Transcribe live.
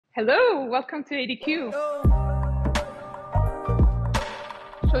Hello, welcome to ADQ.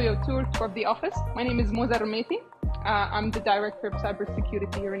 Show you a tour of the office. My name is Mouza Al Romaithi. I'm the Director of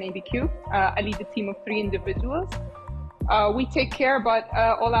Cybersecurity here in ADQ. I lead a team of 3 individuals. We take care about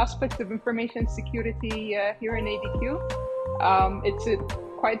all aspects of information security here in ADQ. It's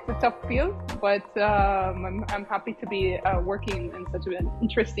quite a tough field, but I'm happy to be working in such an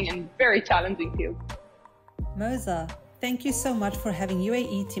interesting and very challenging field. Mouza, thank you so much for having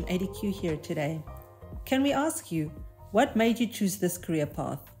UAE Team ADQ here today. Can we ask you, what made you choose this career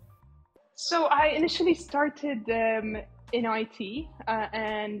path? So I initially started in IT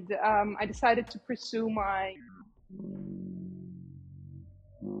and I decided to pursue my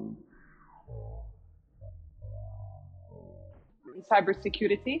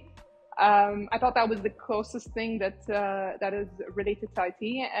cybersecurity. I thought that was the closest thing that is related to IT,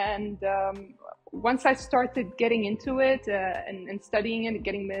 and once I started getting into it and studying it,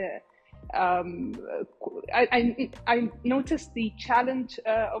 getting the I noticed the challenge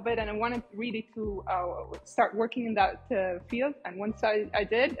of it, and I wanted really to start working in that field. And once I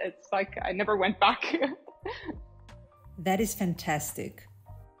did, it's like I never went back. That is fantastic.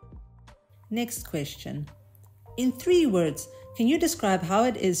 Next question. In 3 words, can you describe how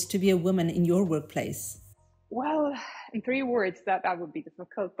it is to be a woman in your workplace? Well, in 3 words, that would be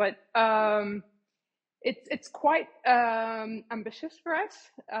difficult, but it's quite ambitious for us.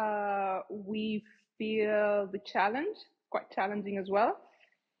 We feel the challenge, quite challenging as well,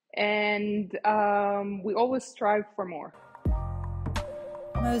 and we always strive for more.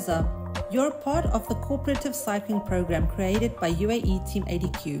 Mouza, you're part of the cooperative cycling program created by UAE Team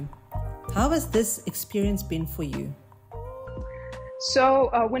ADQ. How has this experience been for you? So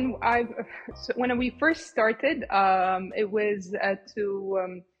when we first started, it was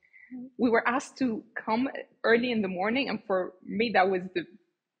we were asked to come early in the morning, and for me that was the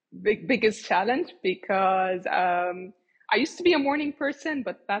biggest challenge, because I used to be a morning person,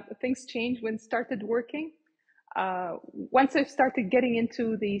 but things changed when I started working. Once I started getting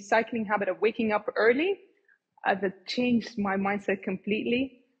into the cycling habit of waking up early, that changed my mindset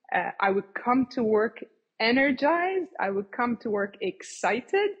completely. I would come to work energized. I would come to work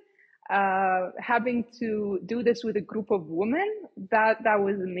excited. Having to do this with a group of women, that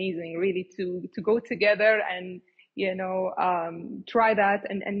was amazing, really, to go together and try that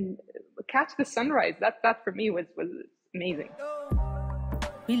and catch the sunrise. That for me was amazing.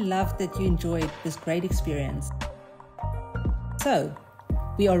 We love that you enjoyed this great experience. So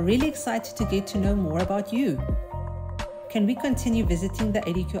we are really excited to get to know more about you. Can we continue visiting the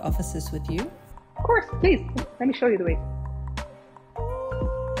ADQ offices with you? Of course, please. Let me show you the way.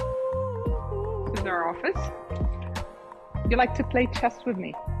 This is our office. You like to play chess with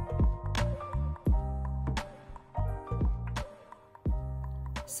me?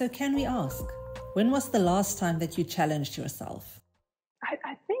 So can we ask, when was the last time that you challenged yourself?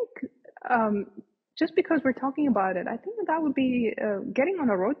 I think just because we're talking about it, I think that would be getting on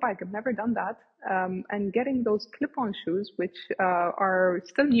a road bike. I've never done that. And getting those clip-on shoes, which are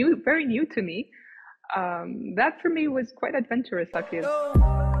still new, very new to me. That for me was quite adventurous, I feel.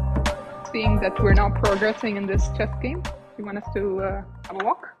 Seeing that we're now progressing in this chess game, you want us to have a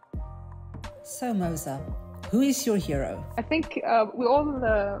walk? So Mouza, who is your hero? I think we all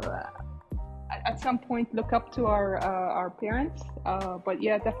at some point look up to our parents, but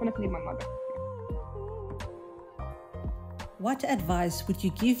yeah, definitely my mother. What advice would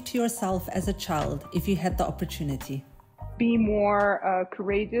you give to yourself as a child if you had the opportunity? Be more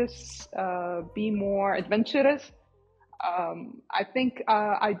courageous, be more adventurous. I think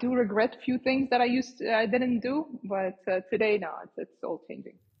I do regret a few things that I didn't do, but today, no, it's all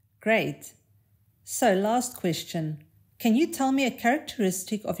changing. Great. So last question. Can you tell me a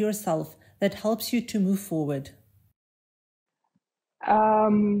characteristic of yourself that helps you to move forward? I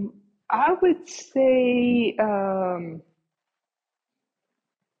would say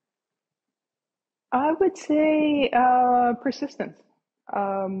persistence.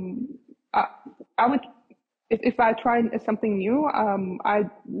 I would, if I try something new, I'd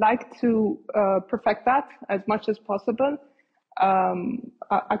like to perfect that as much as possible.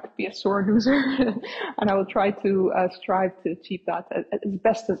 I could be a sore loser, and I will try to strive to achieve that as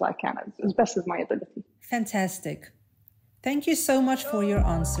best as I can, as best as my ability. Fantastic. Thank you so much for your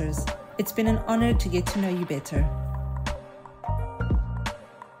answers. It's been an honor to get to know you better.